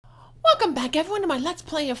Welcome back everyone to my Let's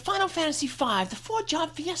Play of Final Fantasy V, the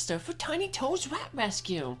 4-job Fiesta for TnyToe's Rat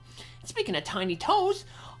Rescue. And speaking of TnyToes,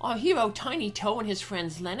 our hero TnyToe and his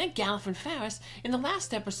friends Lenna, Galuf, and Faris, in the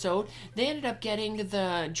last episode, they ended up getting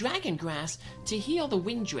the dragon grass to heal the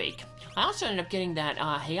Windrake. I also ended up getting that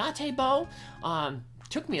Hayate bow.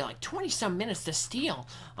 Took me like 20-some minutes to steal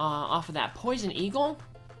off of that poison eagle.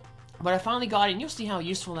 But I finally got it, and you'll see how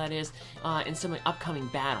useful that is in some upcoming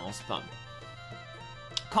battles. But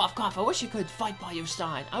cough, cough, I wish I could fight by your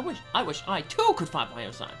side. I wish I too could fight by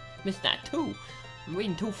your side. Missed that too. I'm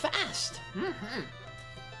reading too fast.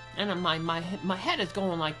 And my head is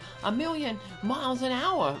going like 1,000,000 miles an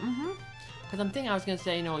hour. Because I'm thinking I was going to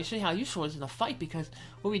say, you know, you see how useful it is in a fight, because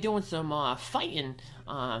we'll be doing some fighting.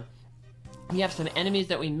 We have some enemies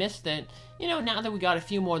that we missed that, you know, now that we got a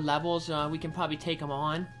few more levels, we can probably take them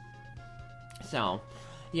on. So,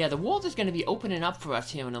 yeah, the world is going to be opening up for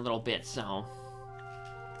us here in a little bit, so.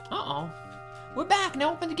 Uh-oh. We're back!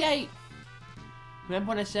 Now open the gate! Remember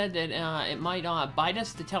when I said that it might bite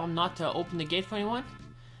us to tell them not to open the gate for anyone?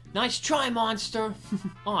 Nice try, monster!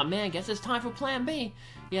 Aw, man, guess it's time for plan B.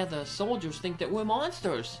 Yeah, the soldiers think that we're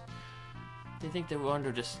monsters. They think that we're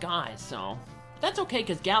under disguise, so. That's okay,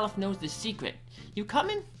 because Galuf knows the secret. You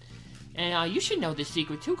coming? And you should know this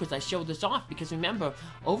secret too, because I showed this off. Because remember,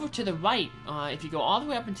 over to the right, if you go all the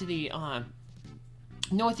way up into the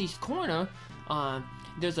northeast corner,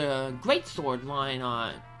 there's a great sword lying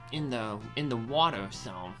in the water,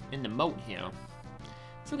 so in the moat here.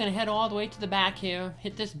 So we're gonna head all the way to the back here,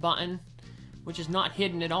 hit this button, which is not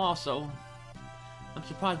hidden at all. So I'm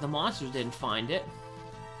surprised the monsters didn't find it.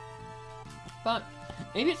 But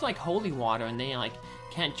maybe it's like holy water, and they like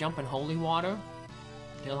can't jump in holy water.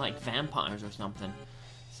 They're like vampires or something.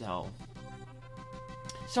 So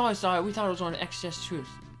sorry, we thought it was one of excess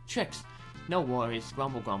tricks. No worries,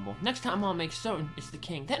 grumble grumble. Next time I'll make certain it's the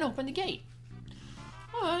king. Then open the gate.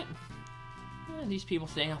 Alright. Yeah, these people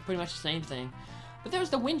say pretty much the same thing. But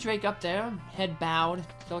there's the Windrake up there, head bowed,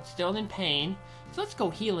 so it's still in pain. So let's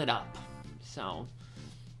go heal it up. So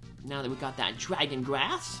now that we got that dragon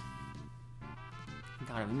grass,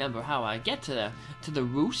 gotta remember how I get to the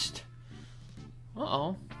roost.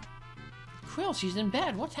 Uh-oh. Krill, she's in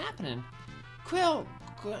bed. What's happening? Krill,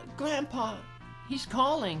 Grandpa, he's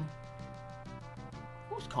calling.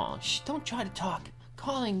 Who's calling? Shh, don't try to talk.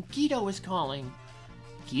 Calling. Guido is calling.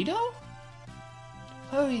 Guido?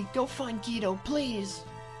 Hurry, go find Guido, please.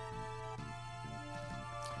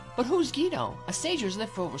 But who's Guido? A sage who's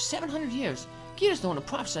lived for over 700 years. Guido's the one who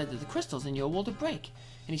prophesied that the crystals in your world would break.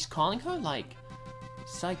 And he's calling her, like,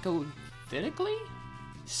 psychophysically?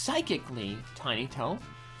 Psychically, TnyToe.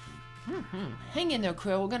 Hang in there,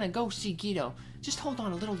 Krill. We're gonna go see Guido. Just hold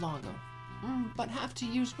on a little longer. But have to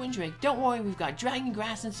use Windrake. Don't worry, we've got dragon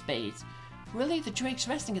grass and spades. Really? The drake's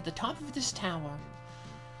resting at the top of this tower.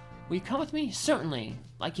 Will you come with me? Certainly.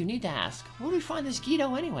 Like you need to ask. Where do we find this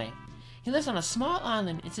Guido anyway? He lives on a small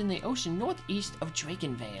island. It's in the ocean northeast of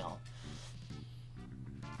Drakenvale.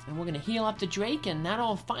 And we're gonna heal up the drake, and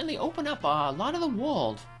that'll finally open up a lot of the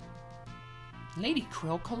world. Lady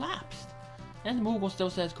Krill collapsed. And the Moogle still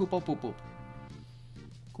says Koopo Poop Poop.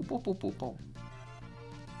 Koopo Poop Poop Poop.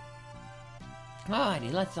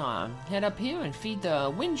 Alrighty, let's head up here and feed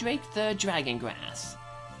the Windrake the dragon grass.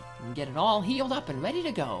 And get it all healed up and ready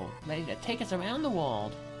to go. Ready to take us around the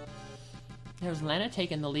world. There's Lenna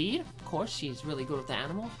taking the lead. Of course, she's really good with the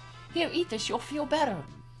animals. Here, eat this, you'll feel better.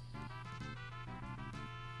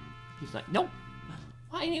 He's like, nope.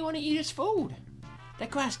 Why didn't he want to eat his food? That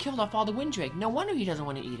grass killed off all the Windrake. No wonder he doesn't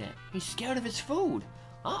want to eat it. He's scared of his food.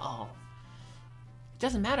 Uh-oh. It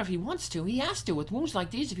doesn't matter if he wants to. He has to. With wounds like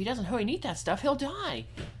these, if he doesn't hurry and eat that stuff, he'll die.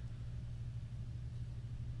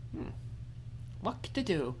 What to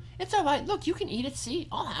do? It's alright. Look, you can eat it. See?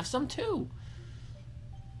 I'll have some too.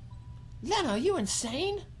 Lenna, are you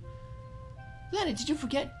insane? Lenna, did you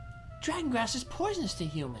forget? Dragon grass is poisonous to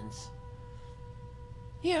humans.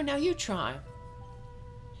 Here, now you try.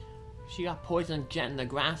 She got poisoned getting the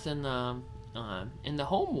grass in the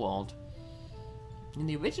home world. In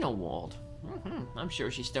the original world. I'm sure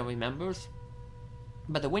she still remembers.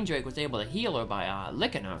 But the Windrake was able to heal her by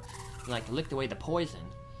licking her. Like, licked away the poison.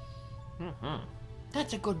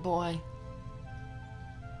 That's a good boy.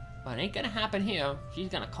 But it ain't gonna happen here. She's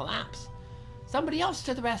gonna collapse. Somebody else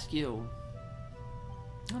to the rescue.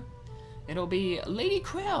 It'll be Lady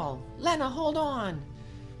Krill. Lenna, hold on.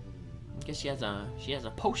 I guess she has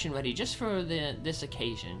a potion ready just for this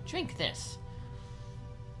occasion. Drink this.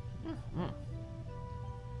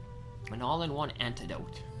 An all-in-one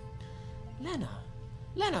antidote. Lenna,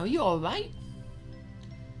 are you all right?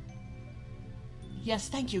 Yes,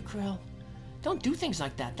 thank you, Krill. Don't do things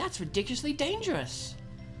like that. That's ridiculously dangerous.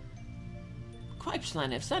 Cripes,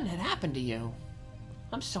 Lenna, if something had happened to you.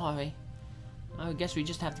 I'm sorry. I guess we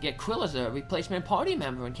just have to get Krill as a replacement party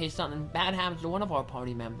member in case something bad happens to one of our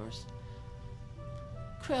party members.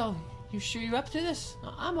 Krill, you sure you're up to this?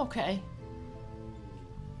 I'm okay.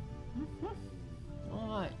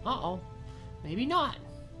 Alright, uh-oh. Maybe not.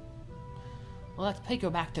 Well, let's take her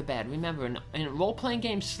back to bed. Remember, in role-playing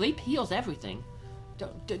games, sleep heals everything.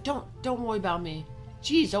 Don't worry about me.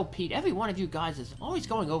 Jeez, oh Pete, every one of you guys is always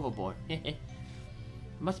going overboard. It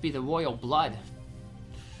must be the royal blood.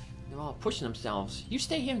 They're all pushing themselves. You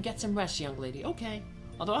stay here and get some rest, young lady. Okay.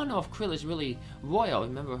 Although I don't know if Krill is really royal.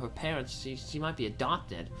 Remember, her parents, she might be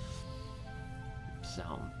adopted.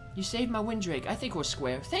 So, you saved my Windrake. I think we're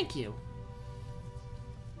square. Thank you.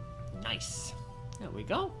 Nice. There we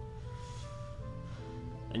go.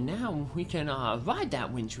 And now we can ride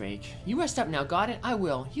that Windrake. You rest up now, got it? I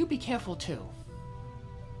will. You be careful too.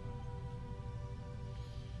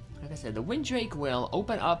 Like I said, the Windrake will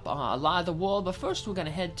open up a lot of the world, but first we're going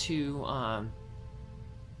to head to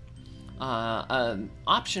an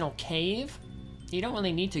optional cave you don't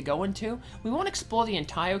really need to go into. We won't explore the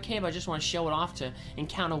entire cave, I just want to show it off to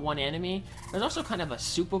encounter one enemy. There's also kind of a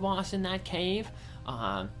super boss in that cave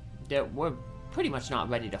that we're pretty much not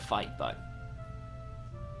ready to fight, but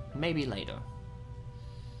maybe later.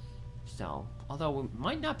 So, although we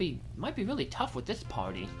might be really tough with this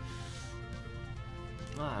party.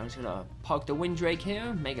 I'm just gonna park the Windrake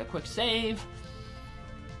here, make a quick save.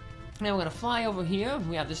 Now we're gonna fly over here.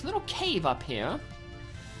 We have this little cave up here.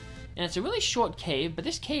 And it's a really short cave, but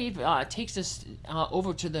this cave takes us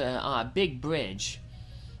over to the big bridge.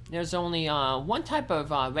 There's only one type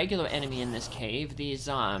of regular enemy in this cave, these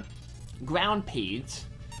ground pedes.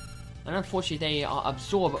 And unfortunately they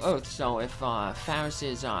absorb earth, so if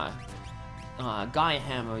Faris's Gaia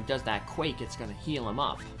Hammer does that quake, it's gonna heal him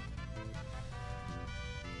up.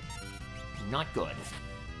 Not good,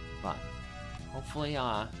 but hopefully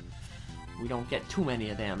we don't get too many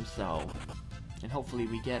of them, so, and hopefully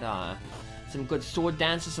we get some good sword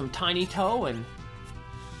dances, some TnyToe, and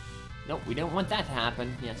nope, we don't want that to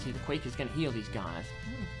happen. Yeah, see, the quake is gonna heal these guys.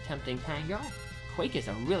 Tempting Tango. Quake is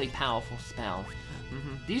a really powerful spell.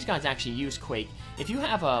 These guys actually use quake. If you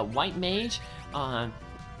have a white mage,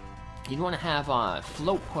 you'd want to have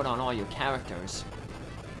float put on all your characters.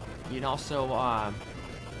 You'd also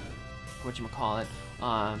whatchamacallit,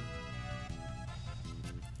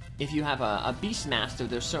 if you have a Beastmaster,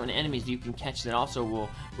 there's certain enemies you can catch that also will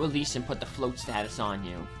release and put the float status on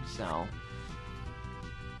you. So,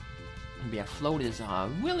 yeah, float is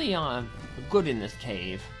really good in this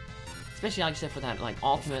cave, especially like I said for that like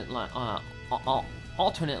alternate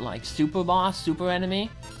like super boss, super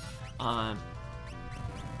enemy.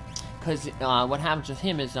 Because what happens with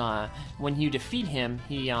him is when you defeat him,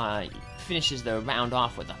 he finishes the round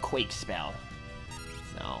off with a quake spell.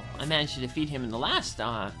 So I managed to defeat him in the last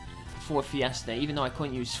for Fiesta, even though I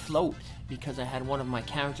couldn't use float because I had one of my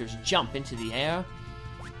characters jump into the air,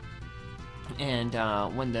 and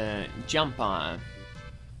when the jump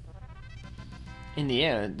in the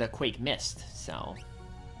air, the quake missed. So,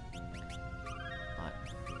 but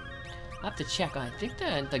I have to check. I think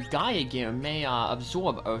the Gaia gear may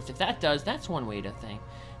absorb Earth. If that does, that's one way to think.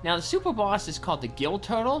 Now the super boss is called the Gill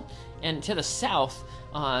Turtle, and to the south,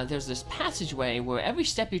 there's this passageway where every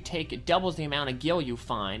step you take, it doubles the amount of gil you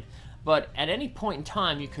find. But at any point in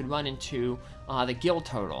time, you could run into the Gill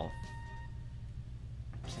Turtle.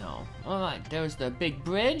 So, alright, there's the big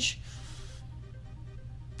bridge.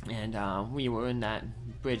 And we were in that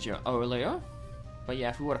bridge earlier. But yeah,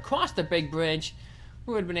 if we would have crossed the big bridge,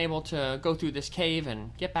 we would have been able to go through this cave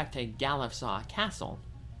and get back to Galuf's castle.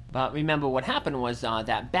 But remember what happened was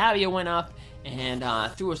that barrier went up and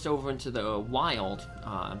threw us over into the wild.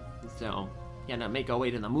 So, yeah, to make our way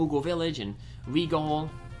to the Moogle village and Regal.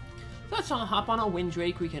 So let's hop on our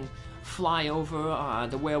Windrake. We can fly over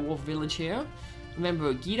the werewolf village here.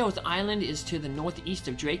 Remember, Guido's Island is to the northeast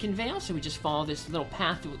of Drakenvale, so we just follow this little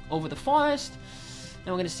path over the forest.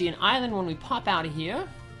 Then we're going to see an island when we pop out of here.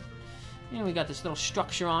 And we got this little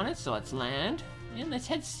structure on it, so let's land. And let's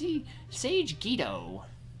head see Sage Guido.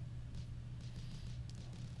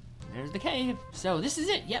 There's the cave. So this is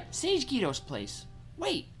it. Yep, Sage Guido's place.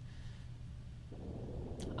 Wait.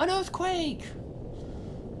 An earthquake!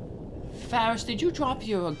 Faris, did you drop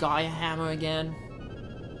your Gaia hammer again?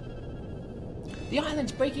 The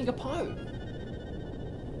island's breaking apart.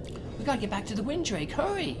 We gotta get back to the Windrake.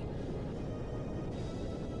 Hurry!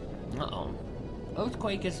 Uh-oh.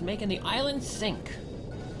 Earthquake is making the island sink.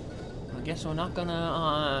 I guess we're not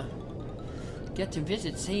gonna get to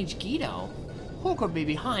visit Sage Guido. Who could be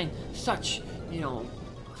behind such you know,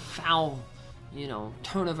 foul, you know,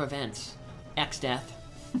 turn of events. X-Death.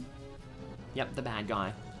 Yep, the bad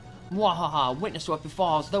guy. Wahaha, witness what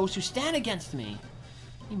befalls those who stand against me.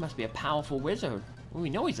 He must be a powerful wizard. Well, we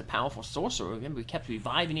know he's a powerful sorcerer. Remember, he kept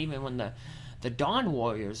reviving even when the Dawn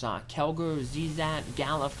Warriors, Kelger, Zizat,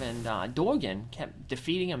 Galuf, and Dorgan kept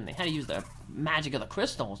defeating him. They had to use the magic of the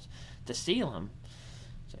crystals to seal him.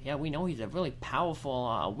 So yeah, we know he's a really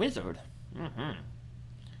powerful wizard.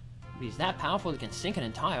 If he's that powerful, he can sink an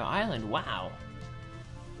entire island. Wow.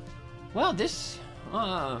 Well, this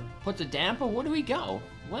puts a damper. Where do we go?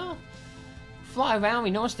 Well, fly around.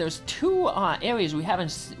 We notice there's two areas we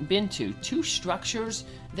haven't been to. Two structures.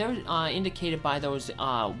 They're indicated by those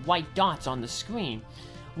white dots on the screen.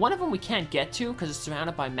 One of them we can't get to because it's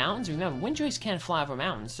surrounded by mountains. Remember, Windrakes can't fly over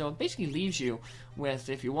mountains, so it basically leaves you with,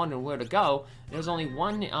 if you're wondering where to go, there's only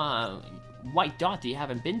one white dot that you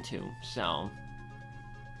haven't been to. So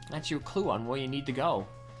that's your clue on where you need to go.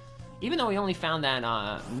 Even though we only found that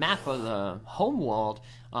map of the homeworld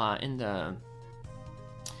in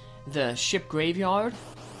the ship graveyard,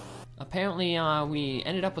 apparently we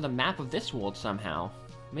ended up with a map of this world somehow.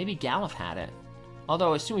 Maybe Galuf had it.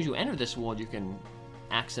 Although as soon as you enter this world, you can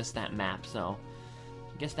access that map, so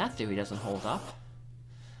I guess that theory doesn't hold up.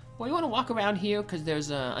 Well, you want to walk around here because there's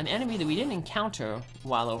an enemy that we didn't encounter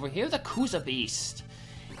while over here, the Kuza Beast.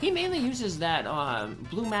 He mainly uses that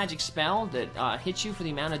blue magic spell that hits you for the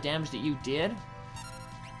amount of damage that you did.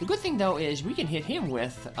 The good thing, though, is we can hit him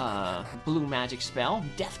with blue magic spell,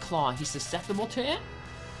 Death Claw. He's susceptible to it,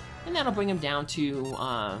 and that'll bring him down to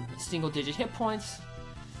single-digit hit points,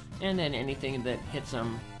 and then anything that hits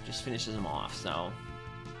him just finishes him off. So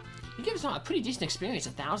he gives a pretty decent experience,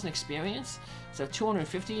 1,000 experience, so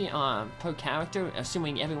 250 per character,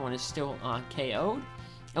 assuming everyone is still KO'd,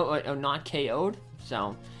 or not KO'd.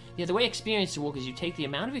 So yeah, the way experience works is you take the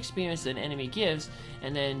amount of experience that an enemy gives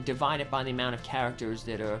and then divide it by the amount of characters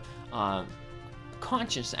that are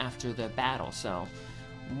conscious after the battle. So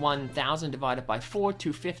 1,000 divided by 4,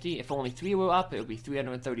 250. If only 3 were up, it would be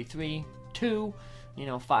 333. 2, you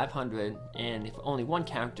know, 500. And if only one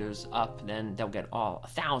character's up, then they'll get all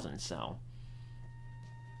 1,000. So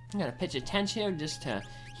I'm gonna pitch a tent here just to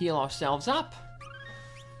heal ourselves up.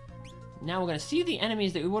 Now we're going to see the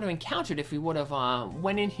enemies that we would have encountered if we would have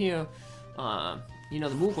went in here. You know,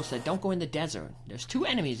 the Moogle said, don't go in the desert. There's 2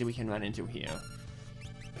 enemies that we can run into here.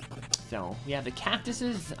 So, we have the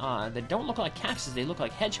cactuses that don't look like cactuses, they look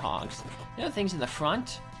like hedgehogs. The other things in the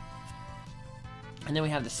front. And then we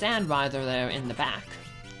have the Sand Rider there in the back.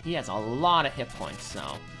 He has a lot of hit points,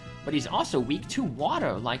 so. But he's also weak to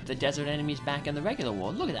water, like the desert enemies back in the regular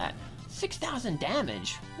world. Look at that. 6,000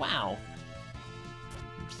 damage. Wow.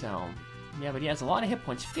 So, yeah, but he has a lot of hit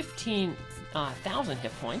points, 15,000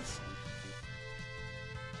 hit points.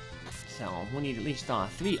 So, we'll need at least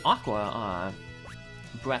 3 Aqua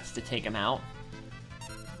breaths to take him out.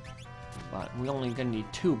 But we're only gonna need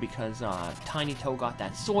 2 because TnyToe got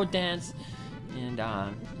that sword dance, and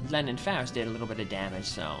Lenna and Faris did a little bit of damage,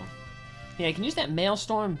 so. Yeah, you can use that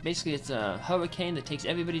Maelstrom. Basically, it's a hurricane that takes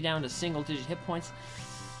everybody down to single-digit hit points.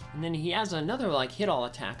 And then he has another, like, hit-all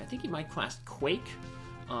attack. I think he might cast Quake.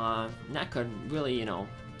 That could really, you know,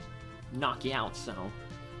 knock you out, so.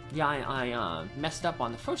 Yeah, I messed up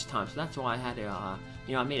on the first time, so that's why I had to,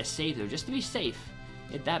 you know, I made a save there, just to be safe.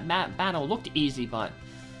 That battle looked easy, but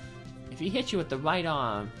if he hits you with the right,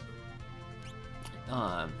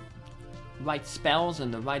 right spells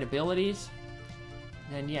and the right abilities,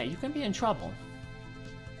 then yeah, you can be in trouble.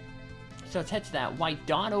 So let's head to that white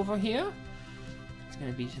dot over here. It's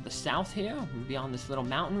going to be to the south here. We'll be on this little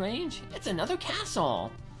mountain range. It's another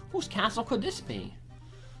castle. Whose castle could this be?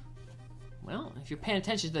 Well, if you're paying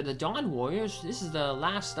attention to the Dawn Warriors, this is the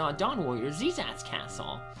last Dawn Warrior, Zizat's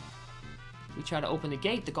castle. We try to open the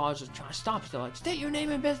gate, the guards are trying to stop us. They're like, state your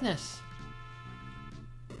name and business.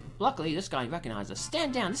 Luckily, this guy recognizes us.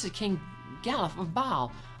 Stand down, this is King Galuf of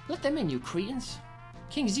Bal. Let them in, you cretins.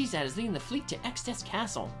 King Zizat is leading the fleet to X-Death's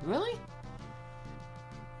castle. Really?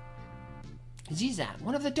 Zizat,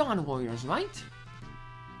 one of the Dawn Warriors, right?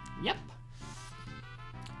 Yep.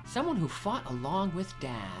 Someone who fought along with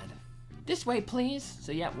Dad. This way, please.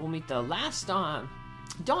 So yeah, we'll meet the last Dawn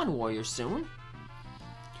Warrior soon.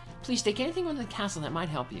 Please take anything from the castle that might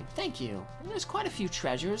help you. Thank you. And there's quite a few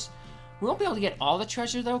treasures. We won't be able to get all the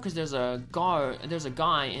treasure though, because there's a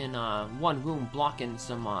guy in one room blocking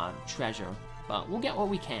some treasure. But we'll get what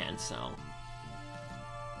we can. So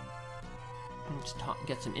let's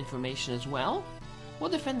get some information as well.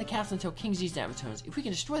 We'll defend the castle until King Zizat returns. If we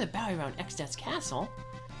can destroy the barrier around X-Death's castle,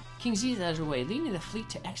 King Zizat is away, leading the fleet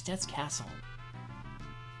to X-Death's castle.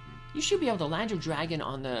 You should be able to land your dragon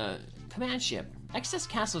on the command ship. Excess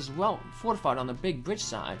Castle is well fortified on the big bridge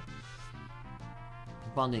side.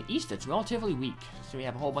 But on the east, it's relatively weak. So we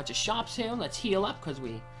have a whole bunch of shops here. Let's heal up, because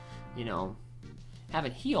we, you know,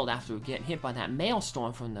 haven't healed after getting hit by that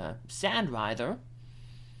maelstrom from the Sand Rider.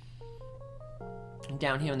 And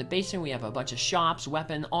down here in the basement, we have a bunch of shops,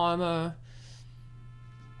 weapon, armor.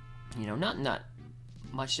 You know, not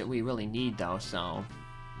much that we really need, though, so...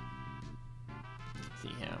 Let's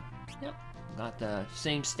see here. Yep. Got the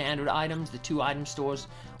same standard items, the 2 item stores.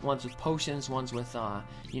 One's with potions, one's with,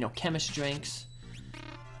 you know, chemist drinks.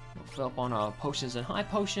 We'll fill up on our potions and high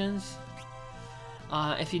potions.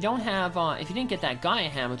 If you don't have, if you didn't get that Gaia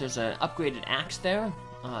Hammer, there's an upgraded axe there,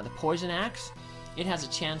 the Poison Axe. It has a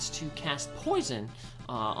chance to cast poison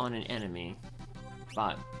on an enemy,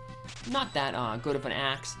 but not that good of an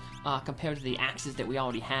axe compared to the axes that we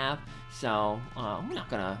already have. So we're not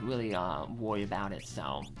gonna really worry about it.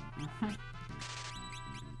 So.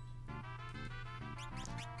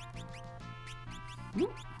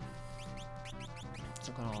 Let's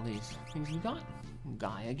look at all these things we got.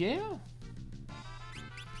 Gaia gear.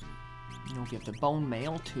 We'll give the bone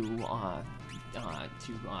mail to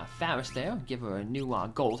Faris there. Give her a new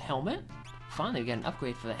gold helmet. Finally, we get an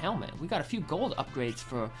upgrade for the helmet. We got a few gold upgrades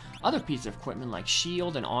for other pieces of equipment like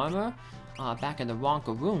shield and armor back in the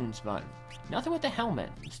Ronka runes, but nothing with the helmet.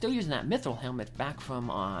 I'm still using that mithril helmet back from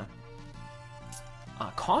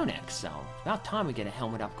Karnak, so it's about time we get a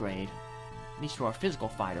helmet upgrade. At least for our physical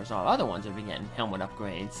fighters. Our other ones have been getting helmet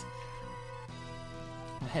upgrades.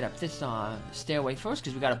 We'll head up this stairway first,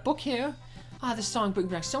 because we got a book here. This song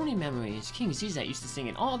brings back so many memories. King Zizat used to sing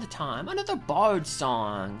it all the time. Another bard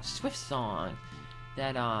song, swift song,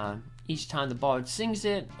 that each time the bard sings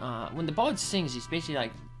it, when the bard sings, he's basically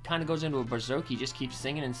like, kind of goes into a berserk. He just keeps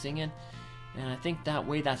singing and singing. And I think that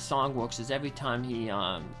way that song works is every time he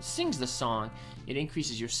sings the song, it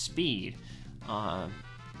increases your speed. I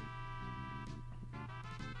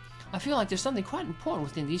feel like there's something quite important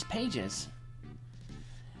within these pages.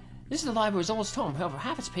 This is the library's oldest home, however,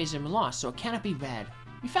 half its pages have been lost, so it cannot be read.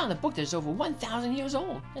 We found a book that is over 1,000 years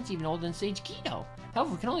old. That's even older than Sage Keto.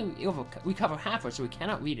 However, we can only recover half of it, so we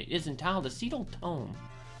cannot read it. It is entitled the Cedal Tome.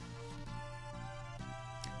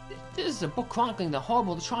 This is a book chronicling the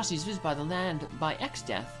horrible atrocities visited by the land by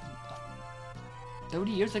X-Death 30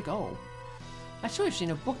 years ago. I swear I've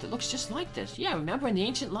seen a book that looks just like this. Yeah, remember in the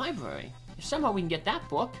ancient library. If somehow we can get that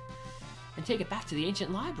book and take it back to the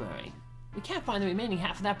ancient library. We can't find the remaining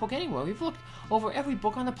half of that book anywhere. We've looked over every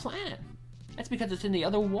book on the planet. That's because it's in the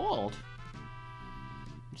other world.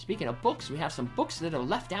 Speaking of books, we have some books that are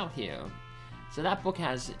left out here. So that book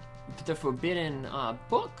has the Forbidden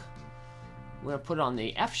Book. We're going to put it on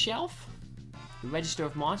the F shelf. The Register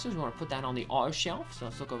of Monsters, we want to put that on the R shelf. So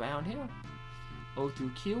let's look around here. O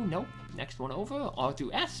through Q, nope. Next one over. R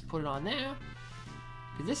through S, put it on there.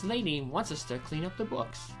 Because this lady wants us to clean up the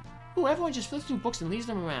books. Ooh, everyone just flips through books and leaves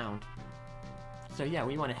them around. So yeah,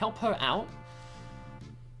 we want to help her out.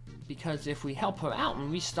 Because if we help her out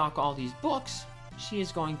and restock all these books, she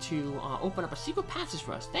is going to open up a secret passage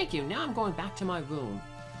for us. Thank you, now I'm going back to my room.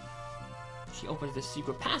 She opens this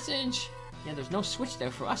secret passage. Yeah, there's no switch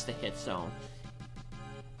there for us to hit, so...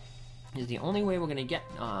 This is the only way we're going to get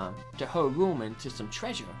to her room and to some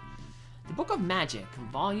treasure. The Book of Magic,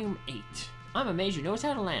 Volume 8. I'm a mage who knows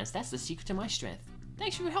how to lance. That's the secret to my strength.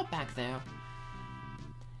 Thanks for your help back there.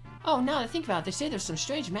 Oh, now that I think about it, they say there's some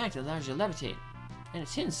strange magic that allows you to levitate. And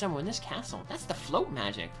it's hidden somewhere in this castle. That's the float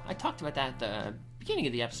magic. I talked about that at the beginning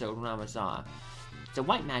of the episode when I was, it's a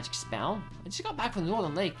white magic spell. I just got back from the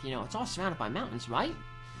Northern Lake, you know, it's all surrounded by mountains, right?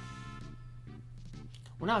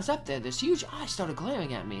 When I was up there, this huge eye started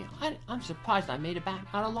glaring at me. I'm surprised I made it back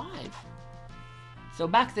out alive. So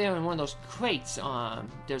back there in one of those crates,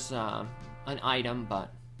 there's an item,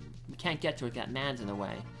 but we can't get to it, that man's in the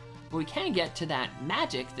way. But we can get to that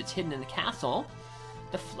magic that's hidden in the castle,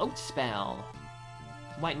 the float spell.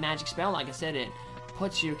 White magic spell, like I said, it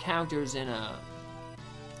puts your characters in a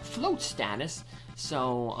float status,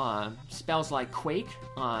 so spells like Quake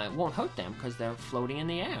won't hurt them because they're floating in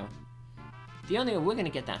the air. The only way we're going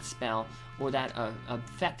to get that spell, or that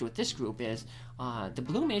effect with this group is, the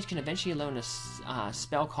Blue Mage can eventually learn a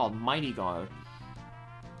spell called Mighty Guard.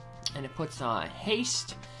 And it puts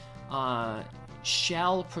haste,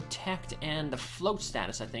 shell, protect, and the float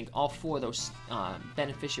status, I think, all 4 of those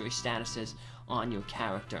beneficiary statuses on your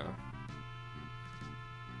character.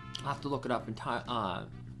 I'll have to look it up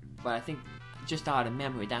but I think just out of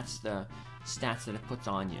memory, that's the stats that it puts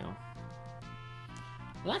on you.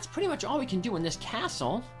 Well, that's pretty much all we can do in this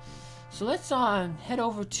castle. So let's head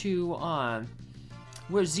over to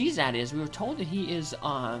where Zizat is. We were told that he is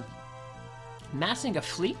massing a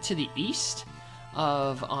fleet to the east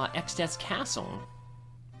of Extet's castle.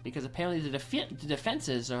 Because apparently the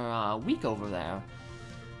defenses are weak over there.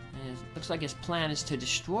 And it looks like his plan is to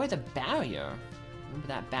destroy the barrier. Remember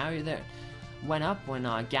that barrier that went up when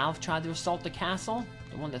Galuf tried to assault the castle?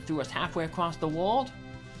 The one that threw us halfway across the wall?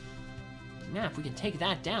 Yeah, if we can take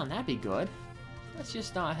that down, that'd be good. Let's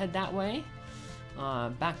just head that way.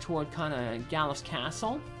 Back toward kind of Galuf's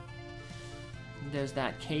castle. There's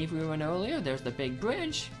that cave we went earlier. There's the big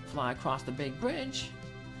bridge. Fly across the big bridge.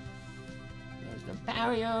 There's the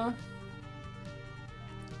barrier.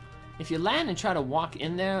 If you land and try to walk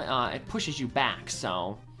in there, it pushes you back,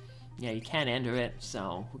 so yeah, you can't enter it,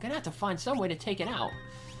 so we're gonna have to find some way to take it out.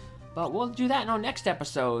 But we'll do that in our next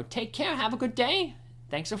episode. Take care, have a good day.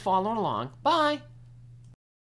 Thanks for following along. Bye!